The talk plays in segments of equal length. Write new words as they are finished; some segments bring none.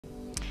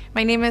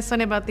My name is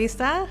Sonia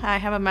Bautista. I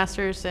have a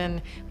master's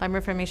in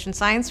library information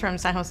science from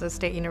San Jose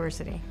State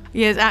University.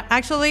 Yes,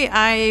 actually,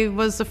 I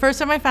was the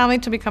first in my family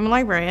to become a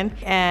librarian,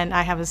 and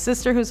I have a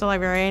sister who's a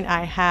librarian.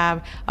 I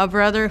have a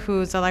brother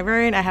who's a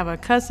librarian. I have a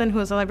cousin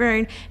who's a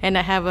librarian, and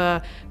I have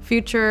a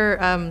future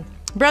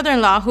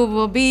brother-in-law who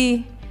will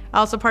be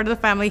also part of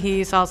the family.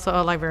 He's also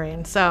a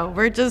librarian. So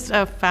we're just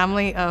a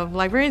family of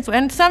librarians,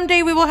 and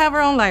someday we will have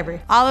our own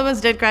library. All of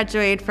us did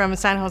graduate from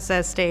San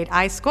Jose State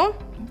iSchool.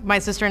 My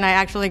sister and I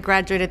actually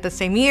graduated the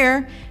same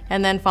year,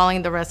 and then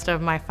following the rest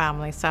of my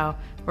family. So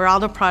we're all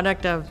the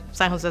product of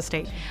San Jose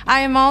State. I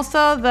am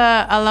also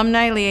the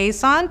alumni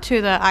liaison to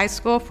the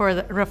iSchool for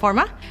the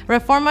Reforma.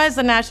 Reforma is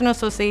the national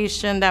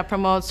association that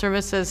promotes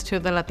services to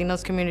the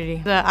Latinos community.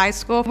 The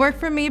iSchool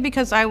worked for me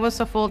because I was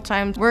a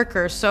full-time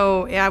worker,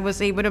 so I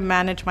was able to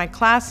manage my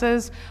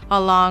classes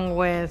along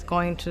with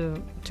going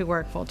to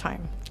work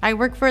full-time. I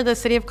work for the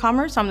City of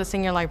Commerce. I'm the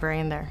senior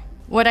librarian there.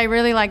 What I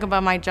really like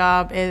about my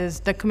job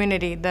is the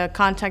community, the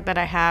contact that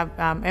I have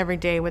every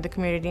day with the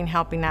community and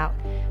helping out.